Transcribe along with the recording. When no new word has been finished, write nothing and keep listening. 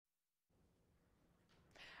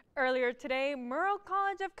Earlier today, Murrow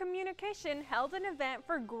College of Communication held an event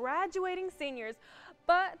for graduating seniors,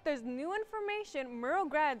 but there's new information Murrow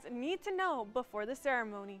grads need to know before the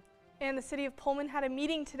ceremony. And the City of Pullman had a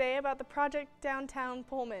meeting today about the project downtown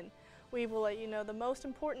Pullman. We will let you know the most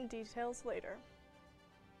important details later.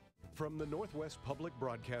 From the Northwest Public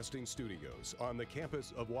Broadcasting Studios on the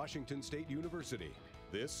campus of Washington State University,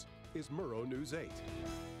 this is Murrow News 8.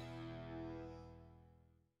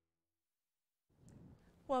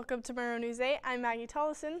 Welcome to Murrow News 8. I'm Maggie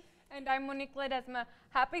Tollison. And I'm Monique Ledesma.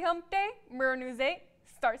 Happy Hump Day. Murrow News 8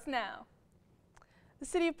 starts now. The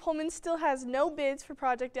City of Pullman still has no bids for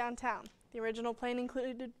Project Downtown. The original plan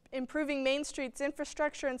included improving Main Street's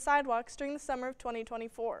infrastructure and sidewalks during the summer of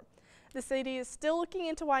 2024. The city is still looking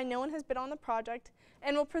into why no one has bid on the project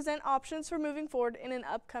and will present options for moving forward in an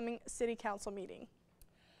upcoming City Council meeting.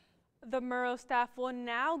 The Murrow staff will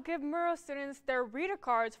now give Murrow students their reader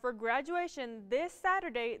cards for graduation this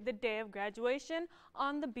Saturday, the day of graduation,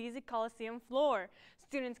 on the Beasley Coliseum floor.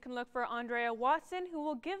 Students can look for Andrea Watson, who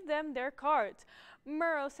will give them their cards.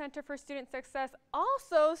 Murrow Center for Student Success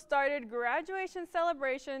also started graduation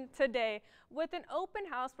celebration today with an open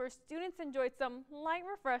house where students enjoyed some light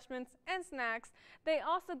refreshments and snacks. They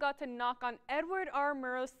also got to knock on Edward R.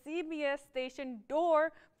 Murrow's CBS station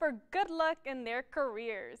door for good luck in their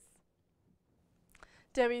careers.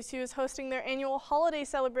 WSU is hosting their annual holiday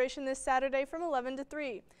celebration this Saturday from 11 to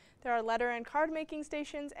 3. There are letter and card making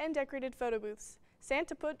stations and decorated photo booths.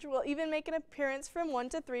 Santa Putsch will even make an appearance from 1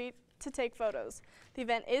 to 3 to take photos. The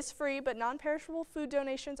event is free, but non-perishable food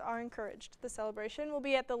donations are encouraged. The celebration will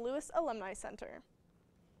be at the Lewis Alumni Center.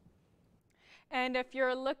 And if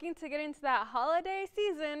you're looking to get into that holiday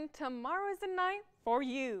season, tomorrow is the night for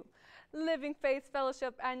you. Living Faith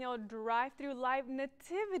Fellowship Annual Drive-Thru Live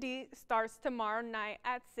Nativity starts tomorrow night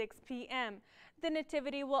at 6 p.m. The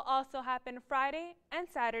Nativity will also happen Friday and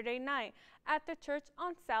Saturday night at the church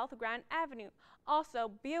on South Grand Avenue.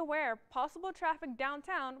 Also, be aware of possible traffic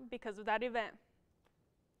downtown because of that event.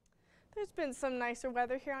 There's been some nicer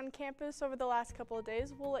weather here on campus over the last couple of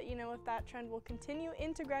days. We'll let you know if that trend will continue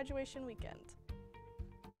into graduation weekend.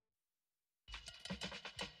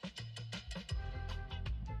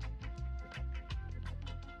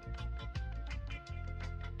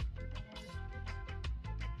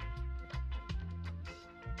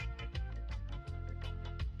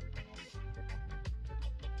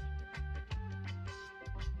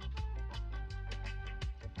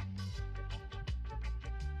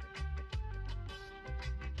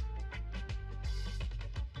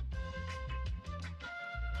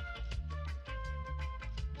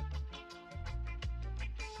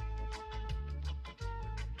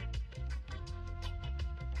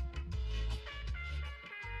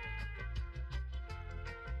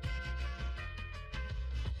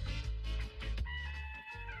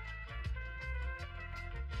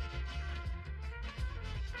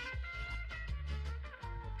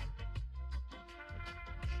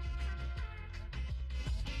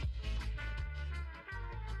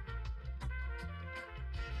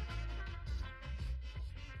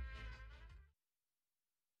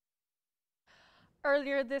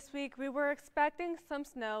 Earlier this week, we were expecting some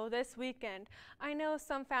snow this weekend. I know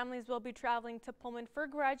some families will be traveling to Pullman for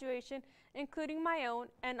graduation, including my own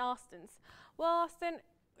and Austin's. Well, Austin,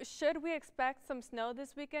 should we expect some snow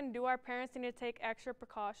this weekend? Do our parents need to take extra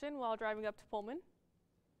precaution while driving up to Pullman?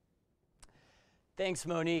 Thanks,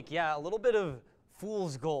 Monique. Yeah, a little bit of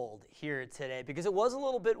fool's gold here today because it was a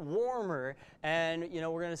little bit warmer, and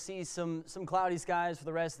we're going to see some cloudy skies for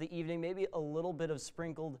the rest of the evening, maybe a little bit of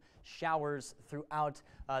sprinkled showers throughout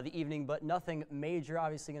the evening, but nothing major.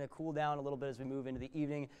 Obviously going to cool down a little bit as we move into the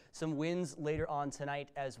evening. Some winds later on tonight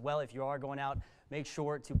as well. If you are going out, make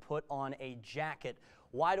sure to put on a jacket.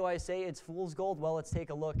 Why do I say it's fool's gold? Well, let's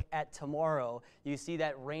take a look at tomorrow. You see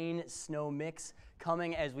that rain-snow mix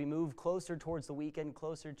coming as we move closer towards the weekend,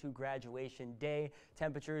 closer to graduation day.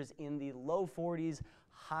 Temperatures in the low 40s,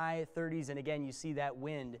 high 30s, and again, you see that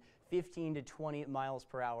wind 15 to 20 miles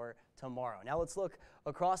per hour tomorrow. Now let's look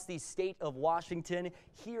across the state of Washington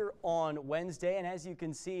here on Wednesday, and as you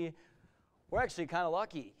can see, we're actually kind of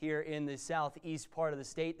lucky here in the southeast part of the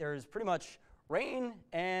state. There's pretty much rain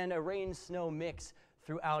and a rain-snow mix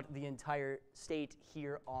throughout the entire state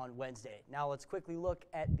here on Wednesday. Now let's quickly look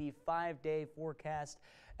at the 5-day forecast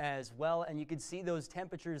as well, and you can see those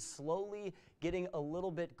temperatures slowly getting a little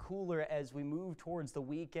bit cooler as we move towards the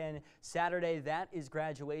weekend. Saturday, that is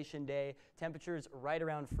graduation day. Temperatures right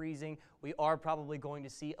around freezing. We are probably going to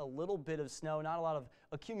see a little bit of snow, not a lot of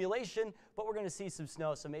accumulation, but we're going to see some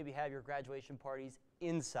snow, so maybe have your graduation parties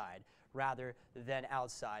inside. rather than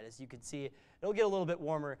outside. As you can see, it'll get a little bit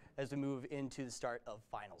warmer as we move into the start of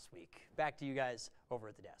finals week. Back to you guys over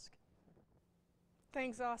at the desk.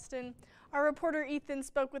 Thanks, Austin. Our reporter Ethan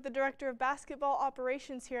spoke with the director of basketball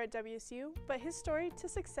operations here at WSU, but his story to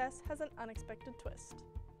success has an unexpected twist.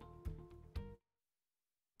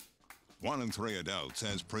 1 in 3 adults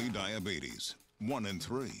has pre-diabetes. 1 in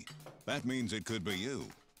 3. That means it could be you,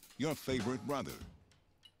 your favorite brother,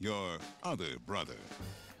 your other brother,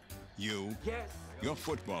 you, your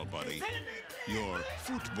football buddy, your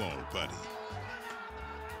football buddy,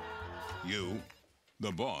 you,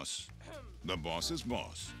 the boss's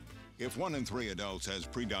boss. If 1 in 3 adults has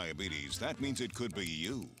pre-diabetes, that means it could be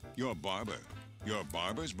you, your barber, your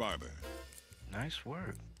barber's barber. Nice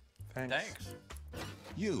work. Thanks.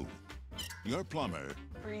 You, your plumber,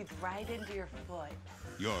 Breathe right into your foot.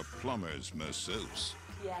 your plumber's masseuse.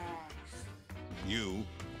 Yes. You,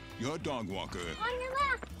 your dog walker, On your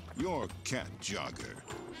left. your cat jogger.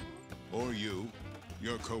 Or you,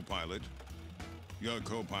 your co-pilot, your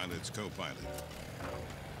co-pilot's co-pilot.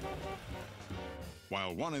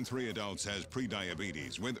 While 1 in 3 adults has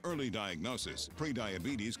prediabetes, with early diagnosis,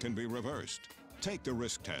 prediabetes can be reversed. Take the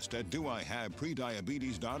risk test at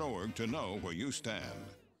doihaveprediabetes.org to know where you stand.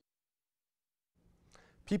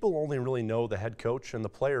 People only really know the head coach and the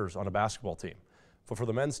players on a basketball team. But for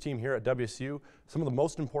the men's team here at WSU, some of the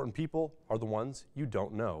most important people are the ones you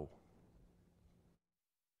don't know.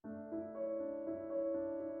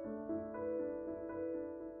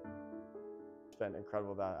 It's been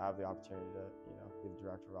incredible that I have the opportunity to, be the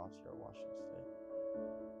director of ops here at Washington State.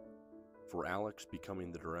 For Alex,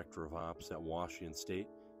 becoming the director of ops at Washington State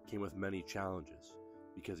came with many challenges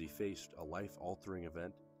because he faced a life-altering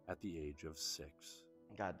event at the age of 6.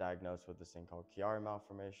 I got diagnosed with this thing called Chiari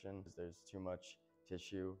malformation. There's too much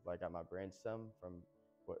tissue, like at my brainstem, from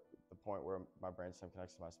the point where my brainstem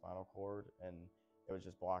connects to my spinal cord, and it was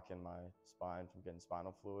just blocking my spine from getting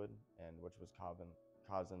spinal fluid, and which was causing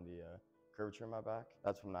the curvature in my back.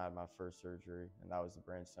 That's when I had my first surgery, and that was the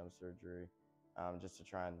brainstem surgery, just to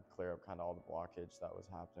try and clear up kind of all the blockage that was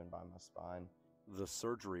happening by my spine. The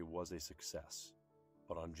surgery was a success,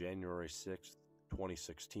 but on January 6th,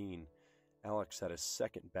 2016, Alex had his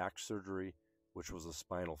second back surgery, which was a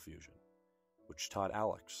spinal fusion, which taught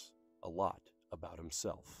Alex a lot about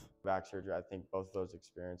himself. Back surgery, I think both of those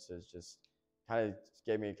experiences just kind of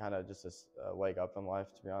gave me just a leg up in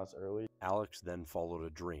life, to be honest, early. Alex then followed a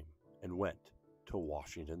dream and went to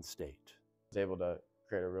Washington State. I was able to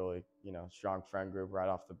create a really, strong friend group right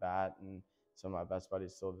off the bat, and some of my best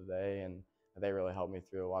buddies still today, and they really helped me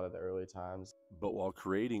through a lot of the early times. But while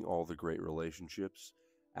creating all the great relationships,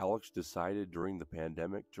 Alex decided during the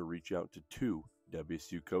pandemic to reach out to 2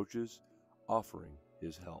 WSU coaches, offering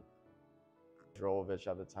his help. Rolovich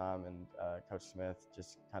at the time and Coach Smith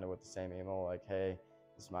just kind of with the same email, like, hey,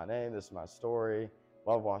 this is my name, this is my story,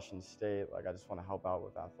 love Washington State, like I just want to help out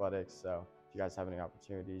with athletics, so if you guys have any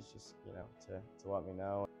opportunities, just, to let me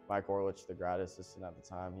know. Mike Orlich, the grad assistant at the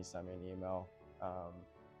time, he sent me an email, a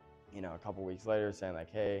couple weeks later saying like,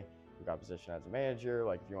 hey, we got a position as a manager,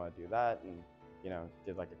 like if you want to do that, and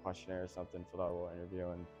did like a questionnaire or something, filled out a little interview,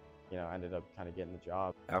 and ended up kind of getting the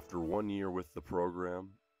job. After 1 year with the program,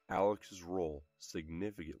 Alex's role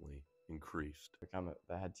significantly increased. Become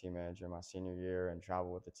the head team manager my senior year and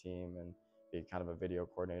travel with the team and be kind of a video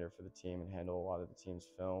coordinator for the team and handle a lot of the team's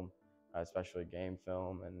film, especially game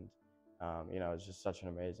film, and it's just such an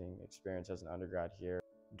amazing experience as an undergrad here.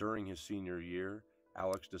 During his senior year,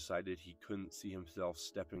 Alex decided he couldn't see himself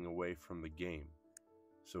stepping away from the game,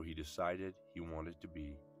 so he decided he wanted to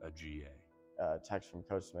be a GA. Text from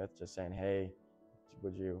Coach Smith just saying, hey,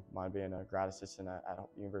 would you mind being a grad assistant at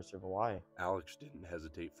University of Hawaii? Alex didn't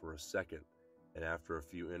hesitate for a second, and after a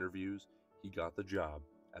few interviews, he got the job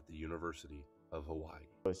at the University of Hawaii.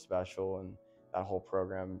 It was special, and that whole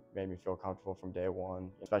program made me feel comfortable from day one,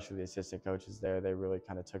 especially the assistant coaches there. They really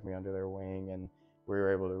kind of took me under their wing, and we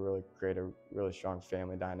were able to really create a really strong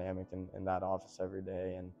family dynamic in that office every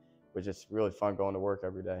day, and it was just really fun going to work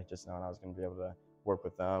every day, just knowing I was going to be able to work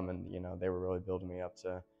with them, and they were really building me up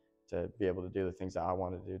to be able to do the things that I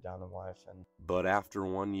wanted to do down in life. But after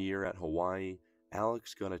 1 year at Hawaii,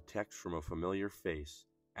 Alex got a text from a familiar face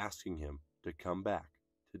asking him to come back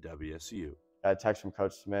to WSU. A text from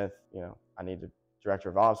Coach Smith, I need a director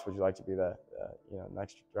of ops. Would you like to be the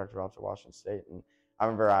next director of ops at Washington State? And I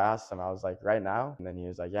remember I asked him, I was like, right now? And then he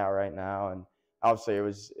was like, yeah, right now. And obviously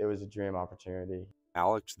it was a dream opportunity.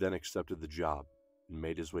 Alex then accepted the job and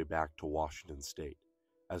made his way back to Washington State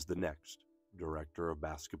as the next director of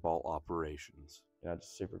basketball operations.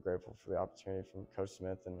 Just super grateful for the opportunity from Coach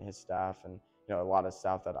Smith and his staff, and a lot of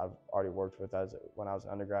staff that I've already worked with when I was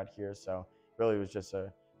an undergrad here. So really it was just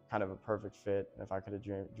a kind of a perfect fit. And if I could have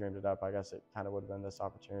dreamed it up, I guess it kind of would have been this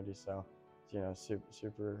opportunity. So,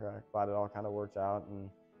 super glad it all kind of worked out, and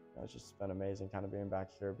it's just been amazing kind of being back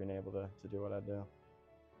here, being able to do what I do.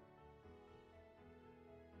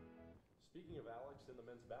 Speaking of Alex and the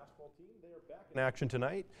men's basketball team, they are back in action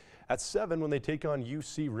tonight at 7 when they take on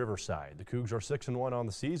UC Riverside. The Cougs are 6-1 on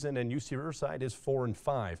the season, and UC Riverside is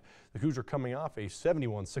 4-5. The Cougs are coming off a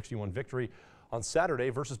 71-61 victory on Saturday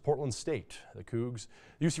versus Portland State. UC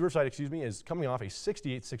Riverside, is coming off a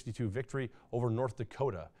 68-62 victory over North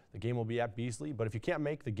Dakota. The game will be at Beasley, but if you can't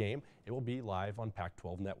make the game, it will be live on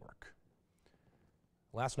Pac-12 Network.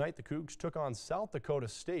 Last night, the Cougs took on South Dakota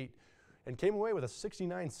State and came away with a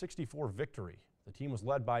 69-64 victory. The team was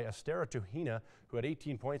led by Estera Tuhina, who had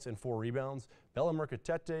 18 points and 4 rebounds. Bella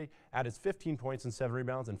Mercatete added 15 points and 7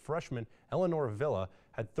 rebounds, and freshman Eleanor Villa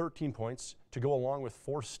had 13 points to go along with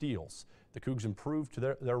 4 steals. The Cougs improved to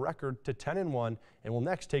their record to 10-1 and will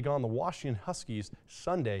next take on the Washington Huskies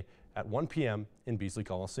Sunday at 1 p.m. in Beasley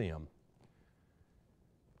Coliseum.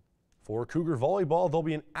 For Cougar volleyball, they'll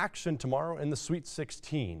be in action tomorrow in the Sweet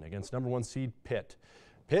 16 against number 1 seed Pitt.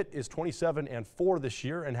 Pitt is 27-4 this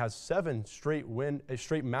year and has 7 straight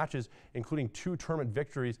matches, including 2 tournament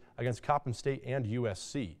victories against Coppin State and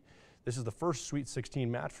USC. This is the first Sweet 16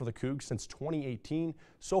 match for the Cougs since 2018.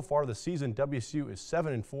 So far this season, WSU is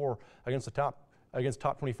 7-4 against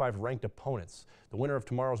top 25 ranked opponents. The winner of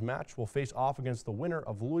tomorrow's match will face off against the winner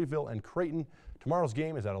of Louisville and Creighton. Tomorrow's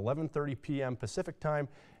game is at 11:30 p.m. Pacific time,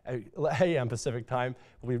 a.m. Pacific time.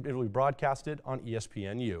 It will be broadcasted on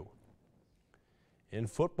ESPNU. In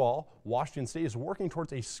football, Washington State is working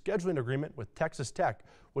towards a scheduling agreement with Texas Tech,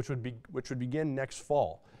 which would begin next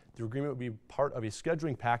fall. The agreement would be part of a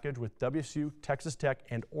scheduling package with WSU, Texas Tech,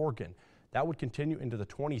 and Oregon. That would continue into the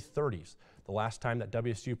 2030s. The last time that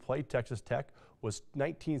WSU played Texas Tech was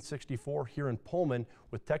 1964 here in Pullman,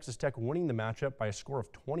 with Texas Tech winning the matchup by a score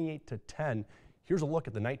of 28-10. Here's a look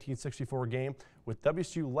at the 1964 game with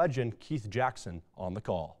WSU legend Keith Jackson on the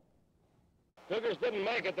call. Cougars didn't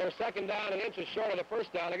make it. They're second down and inches short of the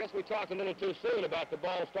first down. I guess we talked a little too soon about the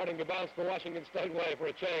ball starting to bounce the Washington State way for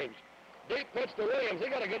a change. Deep pitch to Williams. He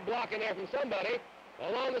got a good block in there from somebody.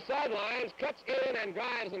 Along the sidelines, cuts in and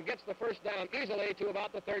drives and gets the first down easily to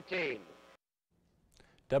about the 13.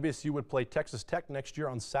 WSU would play Texas Tech next year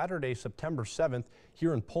on Saturday, September 7th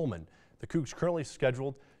here in Pullman. The Cougs currently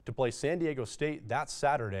scheduled to play San Diego State that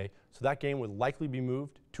Saturday, so that game would likely be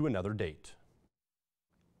moved to another date.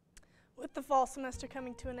 With the fall semester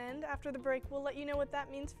coming to an end, after the break, we'll let you know what that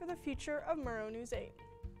means for the future of Murrow News 8.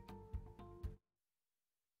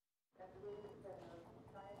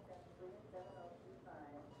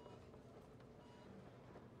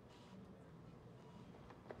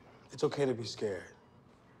 It's okay to be scared.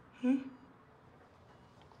 You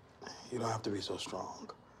don't have to be so strong.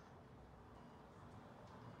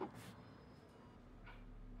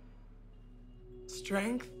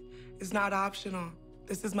 Strength is not optional.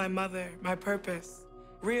 This is my mother, my purpose.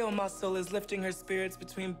 Real muscle is lifting her spirits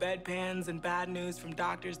between bedpans and bad news from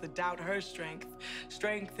doctors that doubt her strength.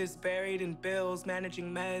 Strength is buried in bills,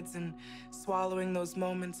 managing meds, and swallowing those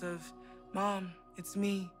moments of, Mom, it's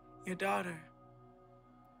me, your daughter.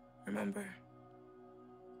 Remember?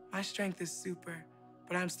 My strength is super,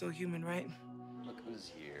 but I'm still human, right? Look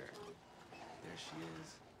who's here. There she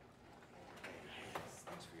is.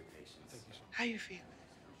 Thanks for your patience. How you feel?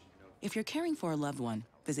 If you're caring for a loved one,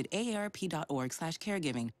 visit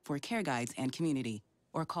aarp.org/caregiving for care guides and community,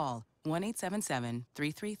 or call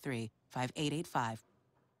 1-877-333-5885.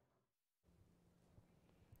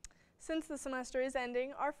 Since the semester is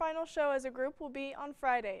ending, our final show as a group will be on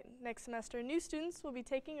Friday. Next semester, new students will be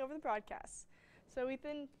taking over the broadcasts. So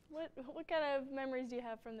Ethan, what kind of memories do you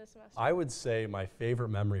have from this semester? I would say my favorite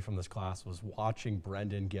memory from this class was watching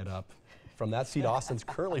Brenden get up from that seat Austin's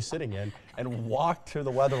currently sitting in and walk to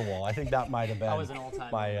the weather wall. I think that might have been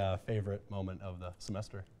my favorite moment of the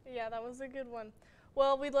semester. Yeah, that was a good one.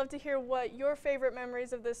 Well, we'd love to hear what your favorite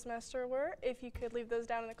memories of this semester were. If you could leave those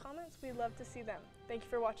down in the comments, we'd love to see them. Thank you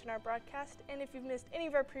for watching our broadcast, and if you've missed any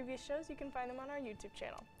of our previous shows, you can find them on our YouTube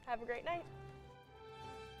channel. Have a great night.